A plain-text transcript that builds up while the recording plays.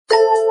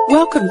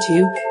Welcome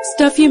to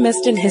Stuff You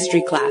Missed in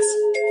History Class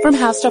from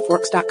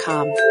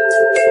HowStuffWorks.com.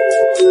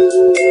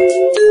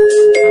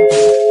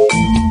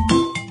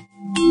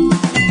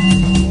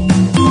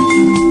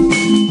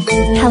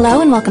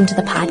 Hello and welcome to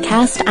the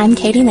podcast. I'm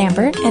Katie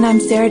Lambert. And I'm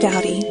Sarah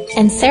Dowdy.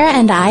 And Sarah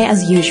and I,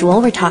 as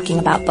usual, we're talking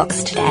about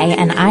books today,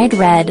 and I'd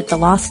read The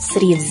Lost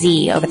City of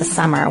Z over the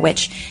summer,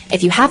 which,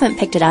 if you haven't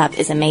picked it up,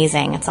 is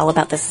amazing. It's all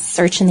about this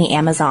search in the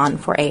Amazon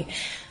for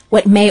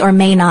what may or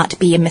may not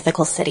be a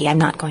mythical city. I'm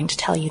not going to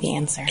tell you the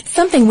answer. It's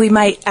something we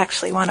might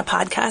actually want a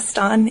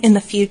podcast on in the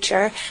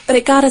future, but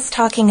it got us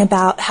talking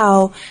about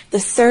how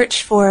the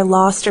search for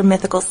lost or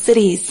mythical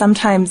cities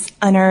sometimes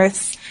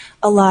unearths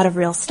a lot of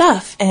real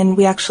stuff, and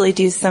we actually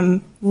do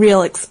some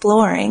real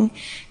exploring.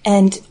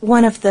 And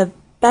one of the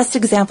best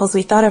examples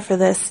we thought of for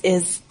this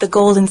is the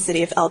Golden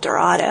City of El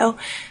Dorado.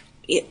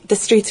 The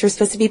streets were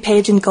supposed to be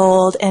paved in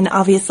gold, and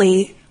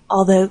obviously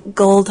all the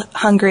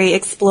gold-hungry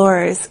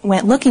explorers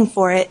went looking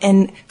for it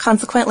and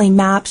consequently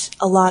mapped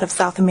a lot of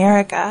South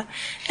America.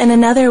 And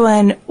another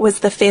one was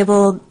the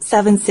fabled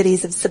Seven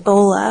Cities of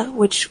Cibola,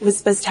 which was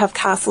supposed to have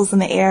castles in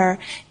the air.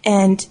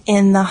 And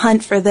in the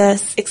hunt for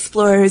this,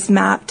 explorers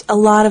mapped a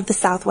lot of the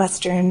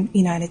southwestern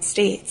United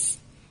States.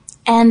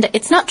 And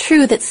it's not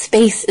true that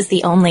space is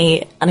the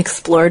only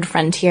unexplored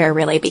frontier,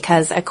 really,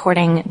 because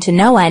according to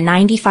NOAA,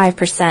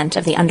 95%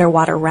 of the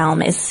underwater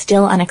realm is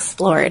still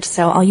unexplored.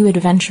 So all you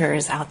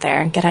adventurers out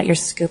there, get out your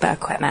scuba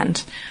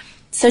equipment.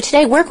 So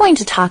today we're going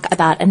to talk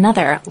about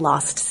another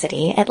lost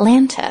city,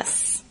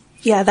 Atlantis.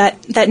 Yeah,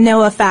 that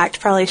NOAA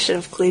fact probably should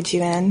have clued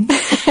you in.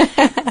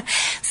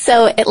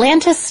 So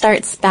Atlantis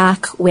starts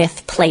back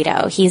with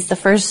Plato. He's the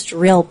first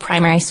real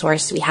primary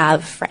source we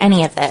have for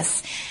any of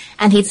this.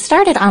 And he'd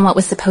started on what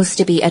was supposed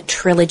to be a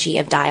trilogy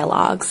of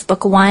dialogues.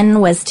 Book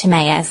 1 was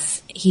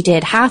Timaeus. He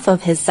did half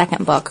of his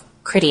second book,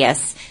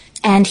 Critias.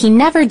 And he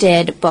never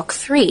did book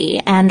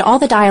 3. And all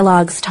the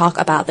dialogues talk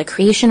about the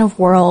creation of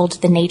world,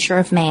 the nature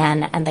of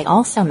man, and they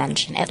also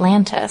mention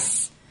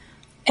Atlantis.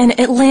 And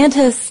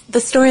Atlantis,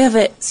 the story of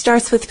it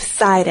starts with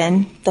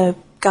Poseidon, the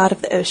god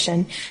of the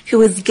ocean, who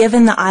was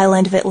given the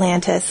island of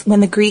Atlantis when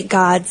the Greek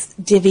gods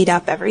divvied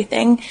up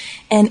everything.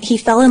 And he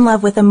fell in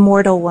love with a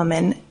mortal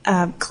woman,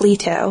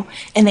 Cleito,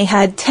 and they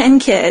had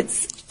 10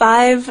 kids,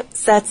 5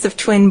 sets of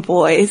twin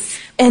boys.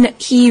 And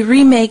he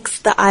remakes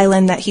the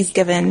island that he's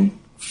given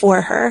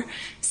for her,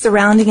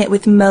 surrounding it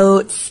with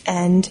moats,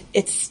 and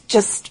it's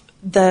just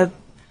the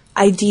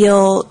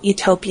ideal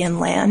utopian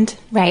land.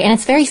 Right, and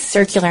it's very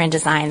circular in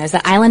design. There's an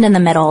island in the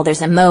middle,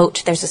 there's a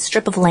moat, there's a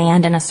strip of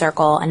land in a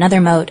circle,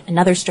 another moat,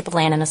 another strip of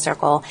land in a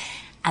circle,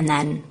 and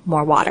then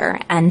more water.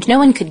 And no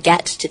one could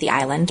get to the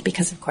island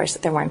because, of course,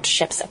 there weren't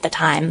ships at the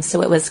time,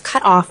 so it was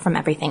cut off from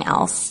everything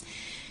else.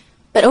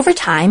 But over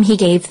time, he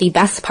gave the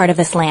best part of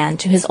this land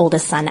to his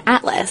oldest son,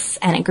 Atlas,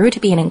 and it grew to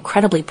be an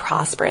incredibly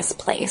prosperous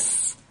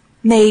place.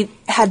 They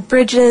had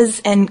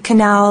bridges and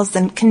canals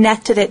and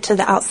connected it to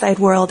the outside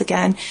world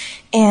again,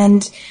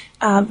 and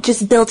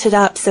just built it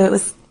up so it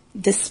was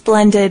this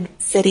splendid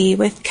city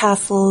with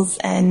castles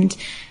and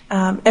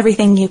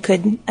everything you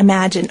could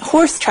imagine.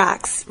 Horse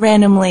tracks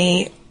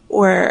randomly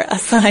were a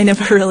sign of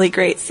a really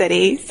great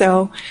city,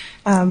 so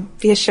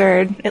be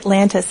assured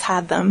Atlantis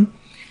had them.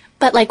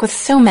 But like with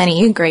so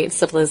many great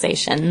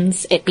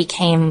civilizations, it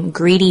became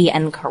greedy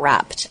and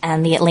corrupt,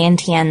 and the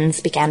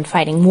Atlanteans began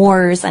fighting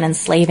wars and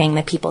enslaving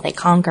the people they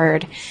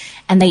conquered,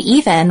 and they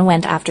even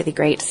went after the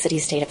great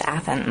city-state of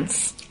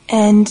Athens.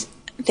 And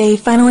they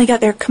finally got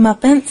their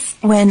comeuppance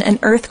when an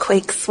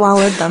earthquake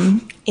swallowed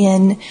them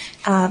in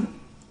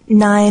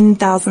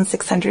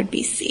 9,600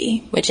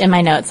 BC. Which in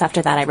my notes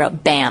after that I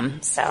wrote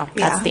BAM, so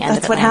that's the end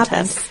of Atlantis. That's what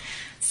happens.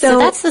 So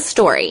that's the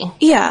story.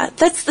 Yeah,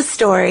 that's the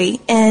story,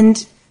 and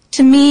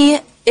to me,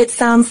 it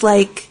sounds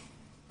like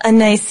a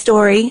nice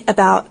story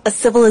about a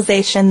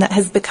civilization that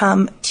has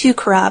become too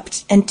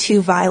corrupt and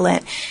too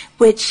violent,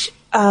 which,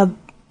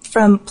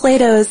 from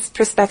Plato's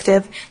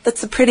perspective,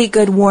 that's a pretty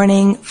good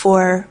warning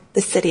for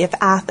the city of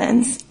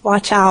Athens.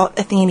 Watch out,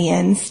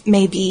 Athenians.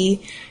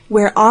 Maybe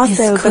we're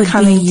also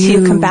becoming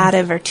too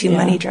combative or too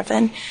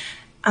money-driven.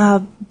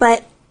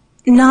 But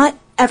not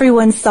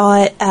everyone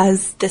saw it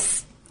as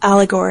this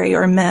allegory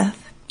or myth.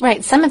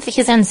 Right. Some of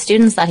his own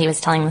students thought he was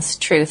telling this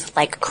truth,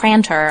 like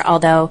Crantor,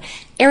 although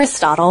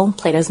Aristotle,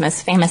 Plato's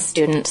most famous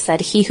student,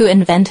 said he who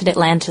invented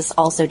Atlantis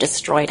also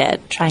destroyed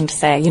it, trying to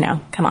say,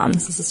 come on,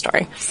 this is a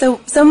story. So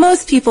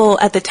most people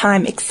at the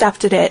time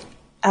accepted it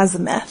as a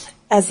myth,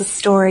 as a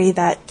story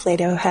that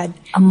Plato had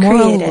created. A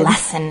moral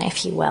lesson,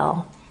 if you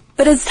will.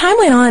 But as time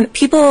went on,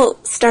 people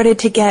started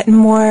to get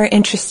more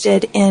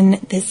interested in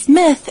this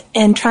myth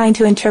and trying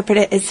to interpret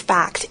it as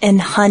fact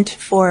and hunt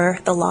for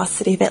the lost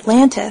city of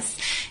Atlantis.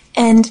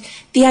 And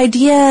the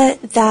idea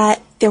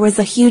that there was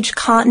a huge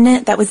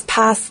continent that was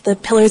past the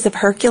Pillars of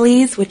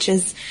Hercules, which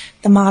is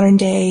the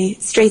modern-day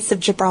Straits of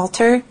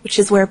Gibraltar, which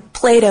is where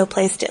Plato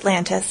placed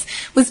Atlantis,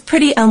 was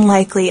pretty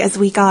unlikely as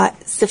we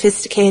got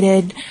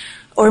sophisticated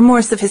or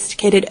more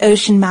sophisticated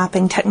ocean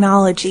mapping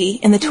technology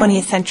in the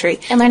 20th century.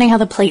 And learning how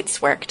the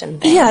plates worked and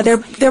things. Yeah,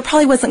 there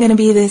probably wasn't going to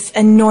be this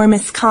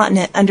enormous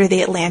continent under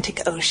the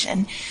Atlantic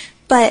Ocean.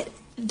 But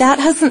that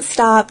hasn't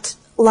stopped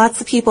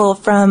lots of people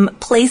from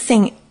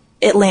placing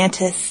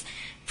Atlantis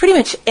pretty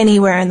much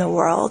anywhere in the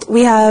world.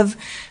 We have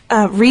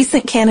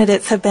recent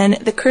candidates have been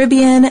the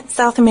Caribbean,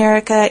 South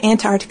America,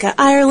 Antarctica,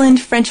 Ireland,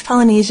 French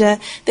Polynesia,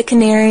 the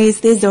Canaries,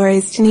 the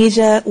Azores,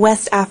 Tunisia,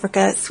 West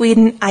Africa,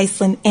 Sweden,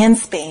 Iceland, and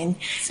Spain.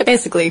 So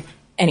basically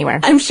anywhere.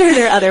 I'm sure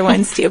there are other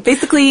ones too.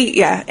 Basically,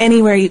 yeah,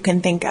 anywhere you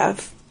can think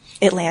of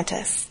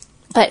Atlantis.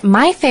 But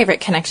my favorite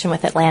connection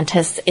with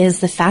Atlantis is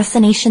the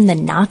fascination the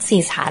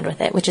Nazis had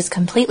with it, which is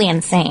completely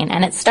insane.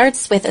 And it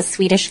starts with a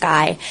Swedish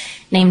guy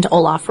named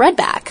Olof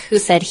Rudback, who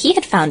said he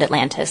had found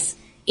Atlantis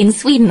in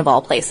Sweden, of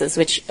all places,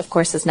 which, of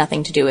course, has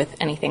nothing to do with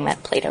anything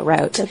that Plato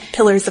wrote. The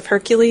Pillars of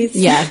Hercules?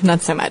 Yeah,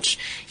 not so much.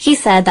 He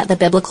said that the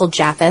biblical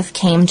Japheth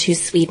came to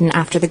Sweden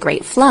after the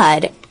Great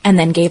Flood and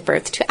then gave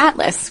birth to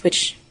Atlas,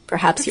 which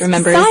perhaps you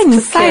remember is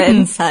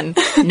Poseidon's son.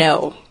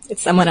 No,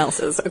 it's someone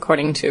else's,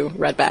 according to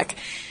Rudback.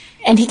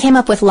 And he came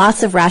up with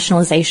lots of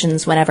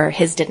rationalizations whenever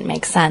his didn't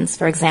make sense.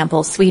 For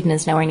example, Sweden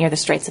is nowhere near the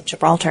Straits of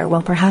Gibraltar.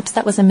 Well, perhaps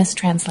that was a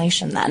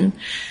mistranslation then.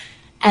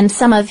 And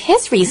some of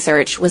his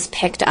research was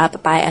picked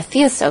up by a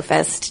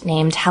theosophist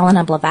named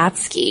Helena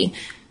Blavatsky,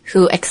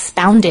 who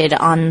expounded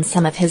on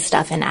some of his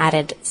stuff and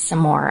added some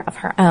more of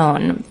her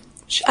own.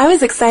 I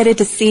was excited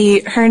to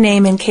see her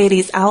name in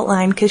Katie's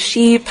outline because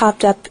she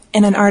popped up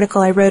in an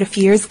article I wrote a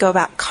few years ago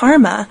about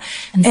karma.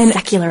 And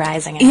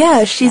secularizing it.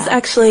 Yeah, she's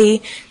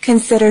actually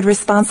considered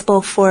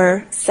responsible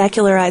for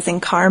secularizing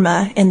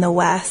karma in the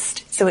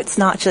West. So it's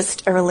not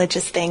just a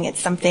religious thing,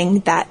 it's something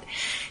that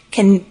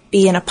can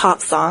be in a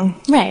pop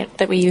song. Right,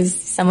 that we use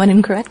somewhat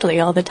incorrectly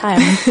all the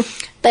time.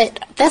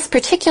 But this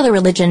particular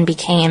religion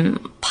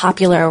became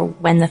popular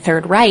when the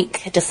Third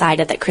Reich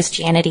decided that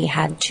Christianity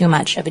had too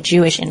much of a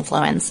Jewish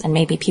influence and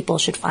maybe people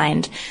should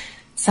find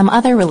some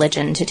other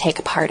religion to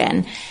take part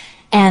in.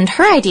 And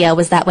her idea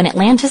was that when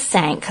Atlantis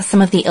sank,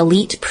 some of the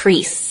elite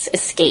priests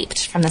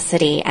escaped from the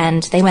city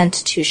and they went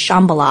to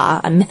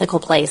Shambhala, a mythical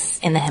place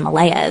in the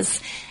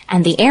Himalayas.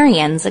 And the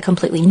Aryans, a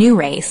completely new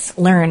race,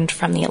 learned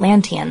from the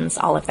Atlanteans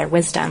all of their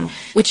wisdom,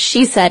 which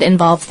she said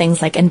involved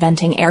things like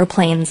inventing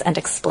airplanes and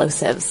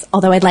explosives.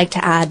 Although I'd like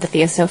to add the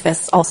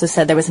Theosophists also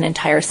said there was an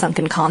entire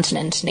sunken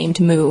continent named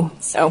Mu,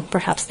 so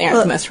perhaps they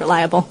aren't the most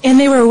reliable. And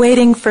they were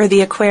waiting for the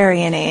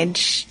Aquarian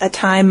Age, a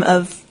time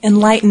of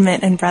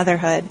enlightenment and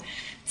brotherhood.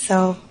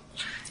 So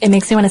it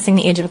makes me want to sing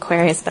the Age of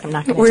Aquarius, but I'm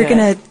not going to do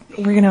it.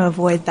 We're going to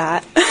avoid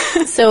that.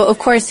 So, of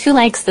course, who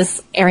likes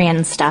this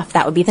Aryan stuff?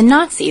 That would be the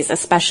Nazis,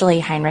 especially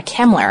Heinrich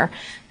Himmler,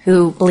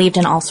 who believed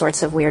in all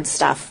sorts of weird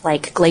stuff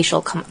like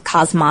glacial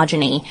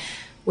cosmogony,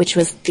 which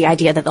was the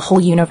idea that the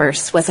whole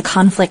universe was a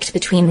conflict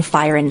between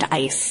fire and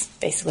ice,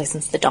 basically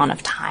since the dawn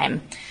of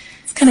time.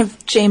 It's kind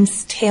of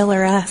James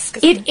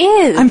Taylor-esque. It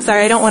is. I'm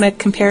sorry, I don't want to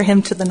compare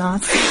him to the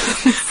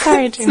Nazis.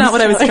 Sorry, James. It's not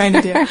what I was trying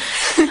to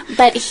do.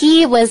 But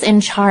he was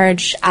in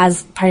charge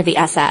as part of the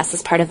SS,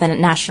 as part of the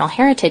National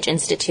Heritage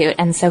Institute,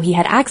 and so he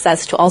had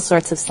access to all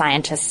sorts of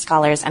scientists,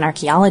 scholars, and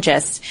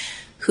archaeologists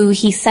who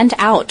he sent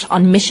out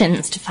on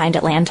missions to find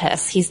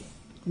Atlantis.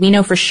 We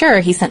know for sure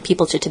he sent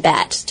people to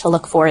Tibet to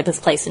look for this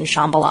place in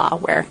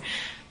Shambhala where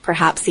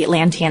perhaps the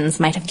Atlanteans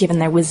might have given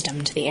their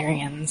wisdom to the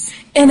Aryans.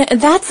 And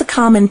that's a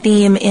common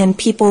theme in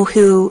people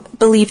who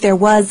believe there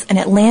was an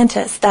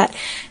Atlantis, that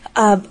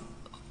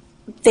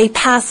they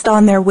passed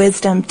on their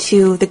wisdom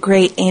to the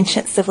great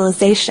ancient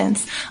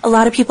civilizations. A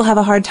lot of people have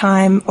a hard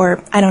time,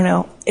 or I don't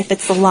know if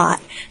it's a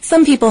lot,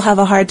 some people have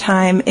a hard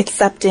time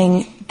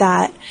accepting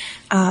that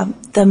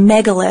the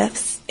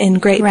megaliths in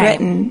Great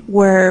Britain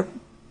were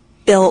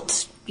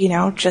built,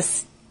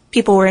 just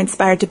people were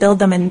inspired to build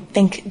them and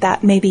think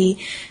that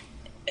maybe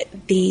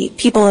the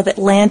people of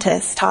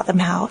Atlantis taught them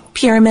how.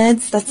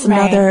 Pyramids, that's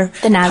another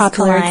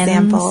popular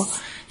example.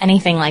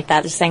 Anything like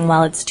that, just saying,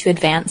 well, it's too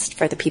advanced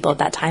for the people at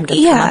that time to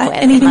come up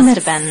with. It must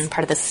have been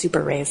part of the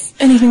super race.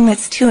 Anything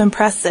that's too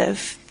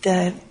impressive,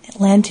 the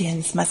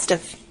Atlanteans must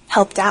have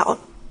helped out.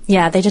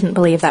 Yeah, they didn't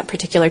believe that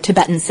particular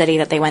Tibetan city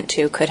that they went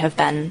to could have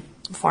been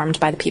formed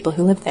by the people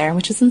who lived there,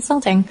 which is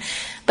insulting.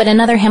 But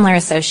another Himmler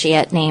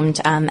associate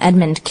named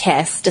Edmund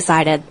Kiss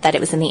decided that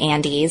it was in the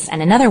Andes,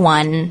 and another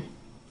one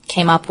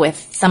came up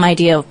with some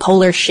idea of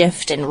polar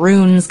shift and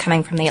runes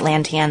coming from the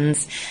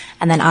Atlanteans,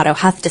 and then Otto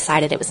Huth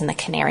decided it was in the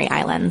Canary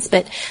Islands.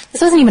 But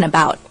this wasn't even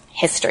about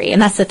history,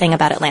 and that's the thing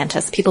about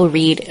Atlantis. People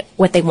read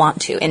what they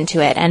want to into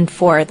it, and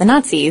for the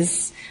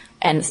Nazis,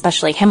 and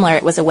especially Himmler,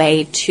 it was a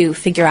way to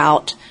figure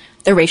out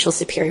the racial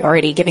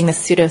superiority, giving the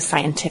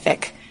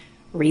pseudo-scientific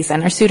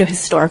reason, or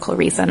pseudo-historical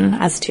reason,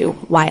 as to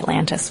why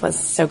Atlantis was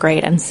so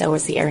great, and so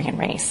was the Aryan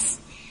race.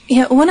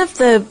 Yeah, one of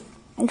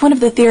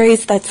the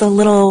theories that's a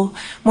little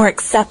more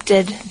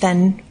accepted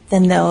than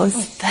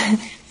those,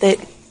 that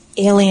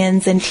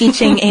aliens and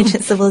teaching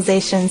ancient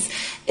civilizations,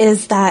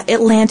 is that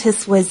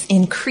Atlantis was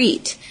in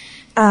Crete.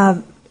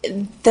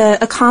 The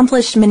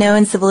accomplished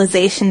Minoan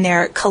civilization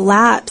there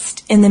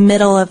collapsed in the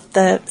middle of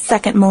the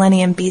second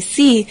millennium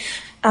BC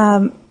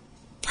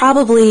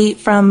probably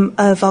from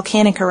a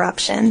volcanic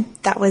eruption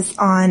that was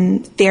on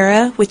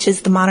Thera, which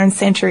is the modern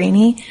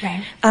Santorini.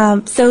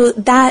 Right. So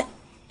that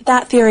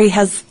theory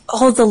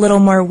holds a little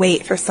more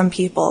weight for some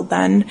people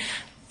than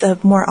the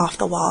more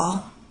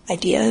off-the-wall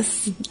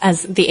ideas.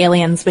 As the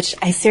aliens, which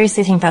I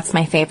seriously think that's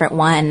my favorite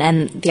one,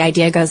 and the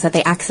idea goes that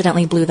they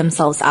accidentally blew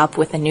themselves up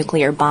with a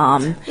nuclear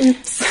bomb.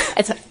 Oops.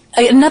 It's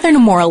another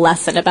moral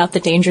lesson about the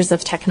dangers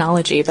of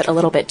technology, but a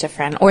little bit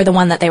different. Or the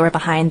one that they were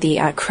behind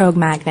the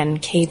Cro-Magnon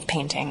cave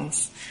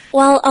paintings.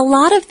 Well, a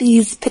lot of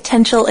these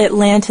potential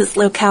Atlantis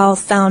locales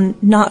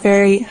sound not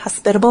very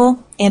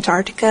hospitable.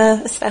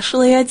 Antarctica,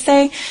 especially, I'd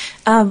say.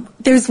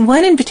 There's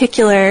one in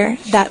particular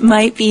that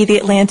might be the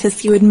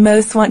Atlantis you would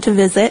most want to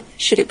visit,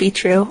 should it be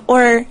true,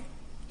 or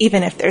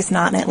even if there's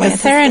not an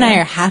Atlantis. Sarah and I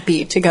are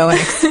happy to go and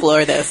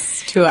explore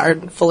this to our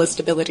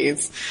fullest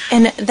abilities.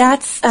 And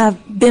that's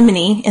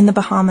Bimini in the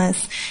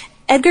Bahamas.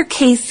 Edgar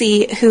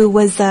Cayce, who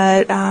was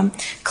a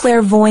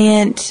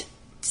clairvoyant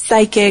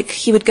psychic,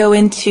 he would go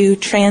into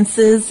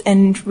trances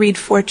and read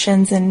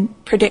fortunes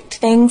and predict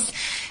things.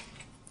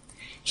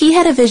 He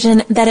had a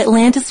vision that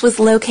Atlantis was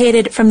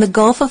located from the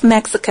Gulf of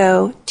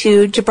Mexico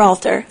to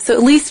Gibraltar. So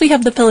at least we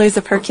have the Pillars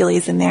of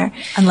Hercules in there.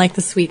 Unlike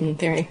the Sweden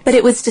theory. But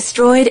it was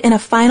destroyed in a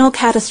final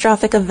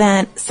catastrophic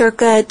event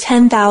circa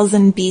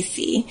 10,000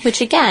 BC.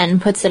 Which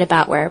again puts it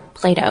about where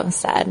Plato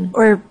said.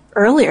 Or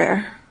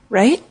earlier,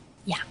 right?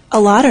 Yeah. A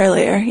lot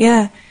earlier,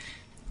 yeah.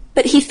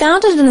 But he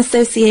founded an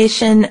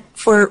association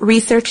for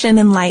research and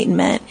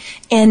enlightenment,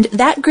 and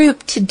that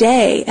group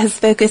today has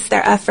focused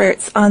their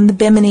efforts on the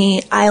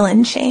Bimini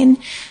island chain.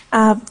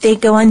 They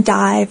go on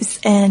dives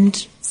and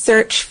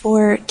search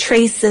for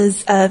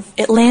traces of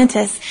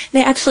Atlantis.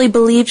 They actually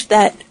believed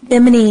that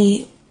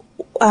Bimini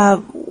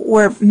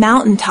were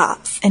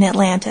mountaintops in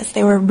Atlantis.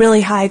 They were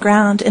really high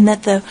ground, and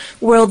that the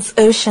world's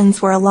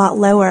oceans were a lot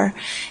lower.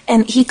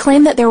 And he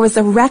claimed that there was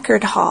a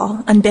record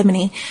hall on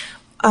Bimini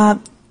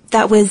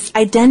that was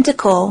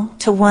identical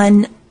to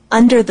one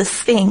under the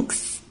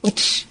Sphinx,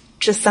 which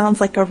just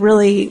sounds like a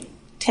really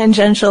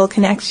tangential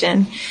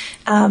connection.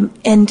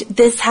 And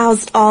this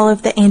housed all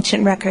of the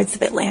ancient records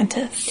of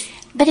Atlantis.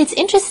 But it's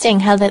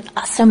interesting how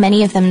that so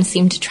many of them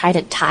seem to try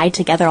to tie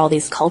together all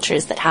these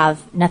cultures that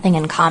have nothing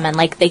in common.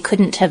 Like they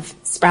couldn't have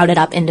sprouted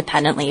up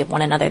independently of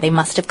one another. They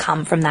must have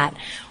come from that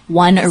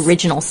one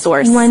original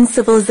source. One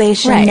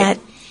civilization Right. that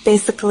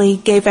basically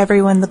gave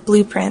everyone the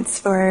blueprints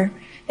for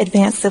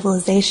advanced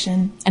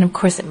civilization. And of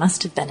course it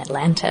must have been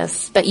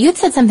Atlantis. But you had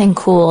said something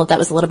cool that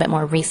was a little bit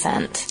more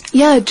recent.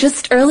 Yeah,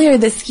 just earlier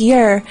this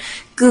year,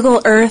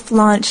 Google Earth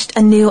launched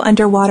a new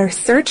underwater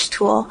search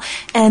tool.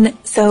 And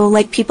so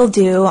like people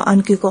do on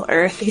Google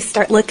Earth, they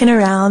start looking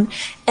around,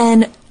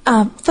 and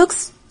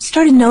folks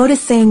started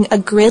noticing a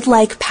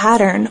grid-like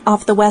pattern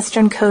off the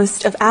western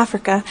coast of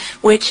Africa,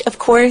 which of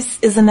course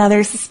is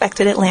another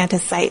suspected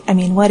Atlantis site. I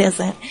mean, what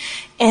isn't?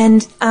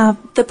 And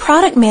the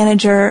product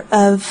manager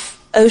of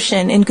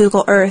Ocean in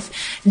Google Earth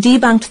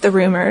debunked the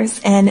rumors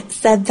and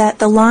said that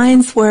the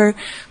lines were,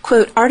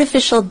 quote,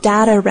 artificial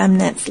data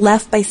remnants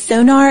left by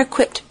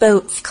sonar-equipped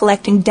boats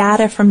collecting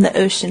data from the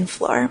ocean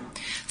floor.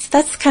 So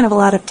that's kind of a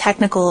lot of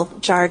technical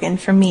jargon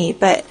for me,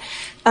 but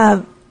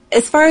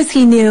as far as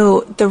he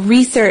knew, the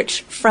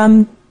research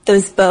from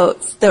those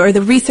boats, or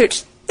the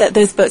research that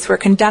those boats were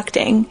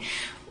conducting,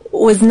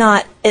 was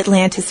not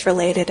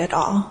Atlantis-related at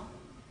all.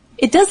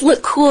 It does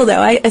look cool, though.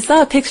 I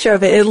saw a picture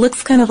of it. It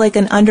looks kind of like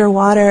an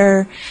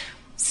underwater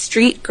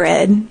street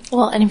grid.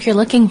 Well, and if you're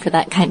looking for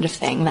that kind of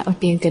thing, that would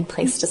be a good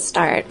place to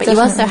start. But Definitely.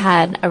 you also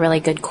had a really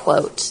good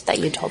quote that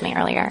you told me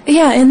earlier.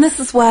 Yeah, and this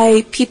is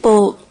why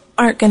people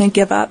aren't going to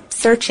give up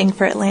searching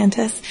for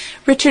Atlantis.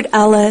 Richard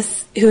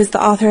Ellis, who is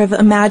the author of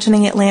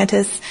Imagining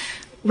Atlantis,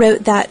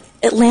 wrote that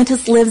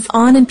Atlantis lives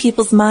on in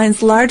people's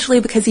minds largely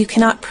because you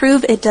cannot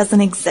prove it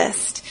doesn't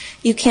exist.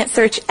 You can't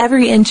search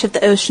every inch of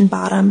the ocean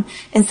bottom,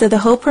 and so the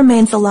hope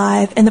remains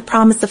alive and the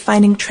promise of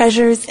finding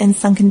treasures in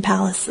sunken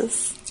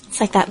palaces.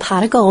 It's like that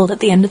pot of gold at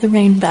the end of the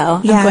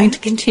rainbow. Yeah. I'm going to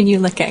continue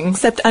looking.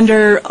 Except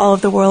under all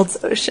of the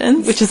world's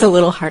oceans. Which is a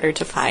little harder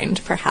to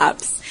find,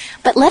 perhaps.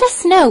 But let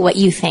us know what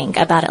you think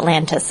about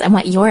Atlantis and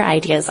what your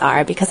ideas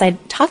are, because I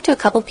talked to a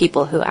couple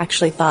people who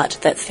actually thought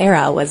that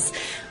Thera was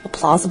a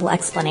plausible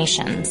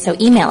explanation. So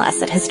email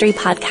us at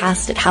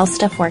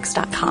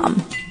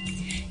historypodcast@howstuffworks.com.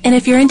 And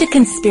if you're into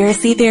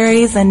conspiracy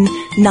theories and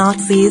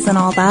Nazis and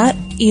all that,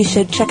 you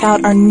should check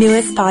out our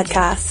newest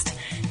podcast,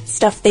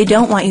 Stuff They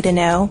Don't Want You to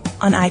Know,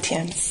 on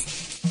iTunes.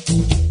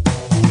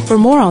 For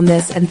more on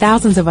this and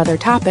thousands of other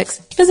topics,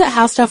 visit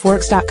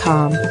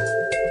howstuffworks.com.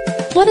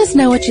 Let us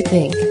know what you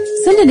think.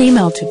 Send an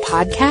email to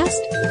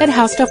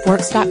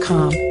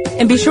podcast@howstuffworks.com.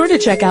 And be sure to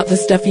check out the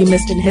Stuff You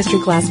Missed in History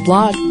Class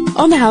blog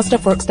on the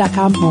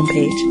howstuffworks.com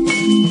homepage.